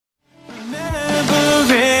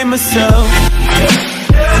myself.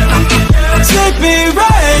 Take me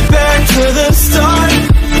right back to the start.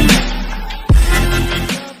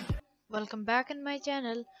 Welcome back in my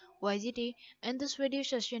channel YGT. In this video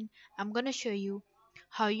session I'm gonna show you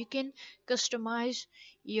how you can customize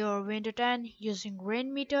your window 10 using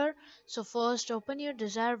Rainmeter. So first open your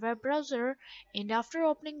desired web browser, and after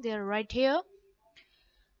opening there, right here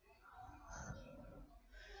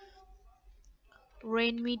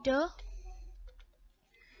Rainmeter,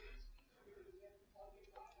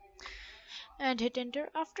 and hit enter.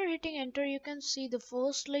 After hitting enter you can see the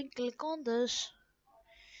first link. Click on this,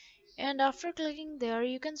 and after clicking there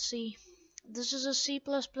you can see this is a C++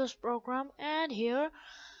 program, and here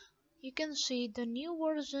you can see the new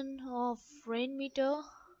version of Rainmeter.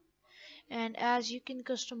 And as you can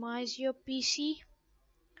customize your PC,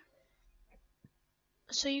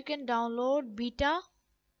 so you can download beta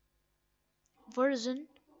version,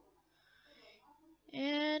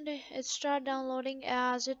 and it start downloading.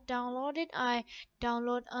 As it downloaded, I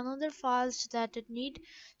download another files that it need.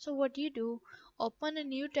 So what you do, open a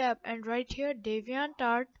new tab and right here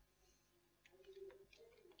DeviantArt,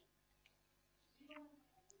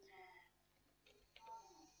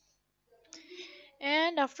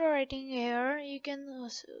 and after writing here you can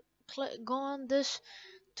go on this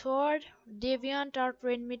third DeviantArt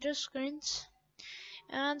Rainmeter screens,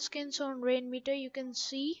 and skins on Rainmeter you can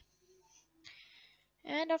see.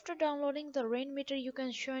 And after downloading the Rainmeter you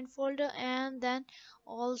can show in folder, and then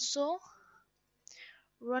also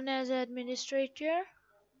run as administrator.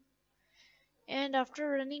 And after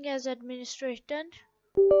running as administrator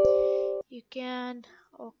you can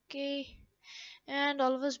okay, and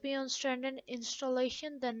always be on standard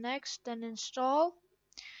installation, then next, then install,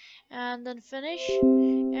 and then finish.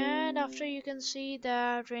 And after you can see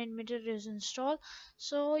that Rainmeter is installed.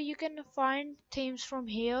 So you can find themes from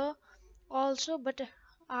here also, but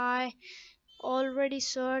I already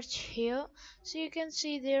search here, so you can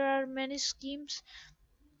see there are many schemes.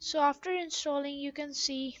 So after installing you can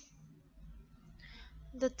see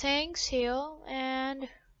the things here, and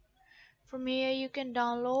from here you can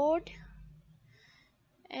download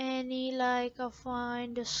any, like a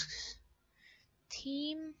find a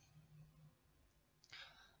theme,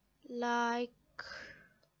 like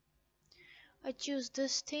I choose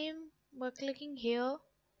this theme by clicking here,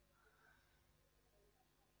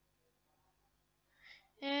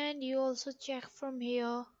 and you also check from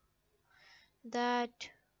here that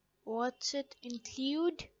what's it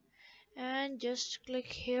include, and just click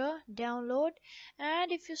here download.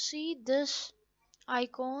 And if you see this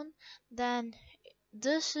icon, then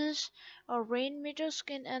this is a Rainmeter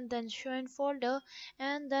skin, and then show in folder,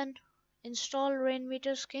 and then install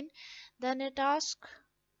Rainmeter skin. Then it asks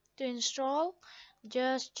to install,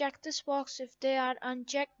 just check this box. If they are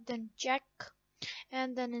unchecked then check,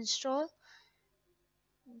 and then install.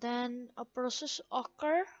 Then a process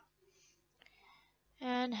occur,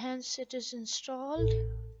 and hence it is installed.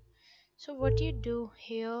 So what you do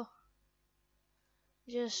here,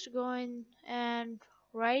 just go in and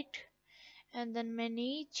write, and then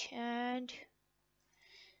manage, and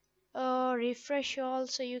refresh all,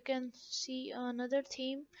 so you can see another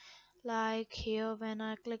theme. Like here when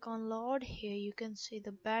I click on load, here you can see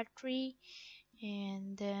the battery,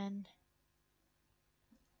 and then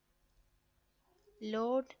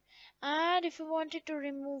load. And if you wanted to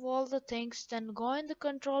remove all the things, then go in the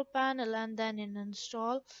control panel and then in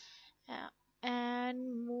install,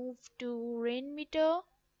 and move to Rainmeter,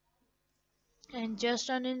 and just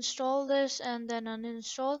uninstall this and then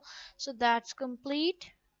uninstall. So that's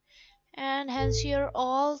complete, and hence here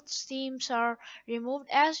all themes are removed.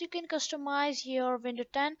 As you can customize your window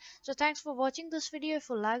 10. So thanks for watching this video. If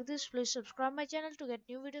you like this, please subscribe my channel to get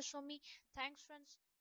new videos from me. Thanks friends.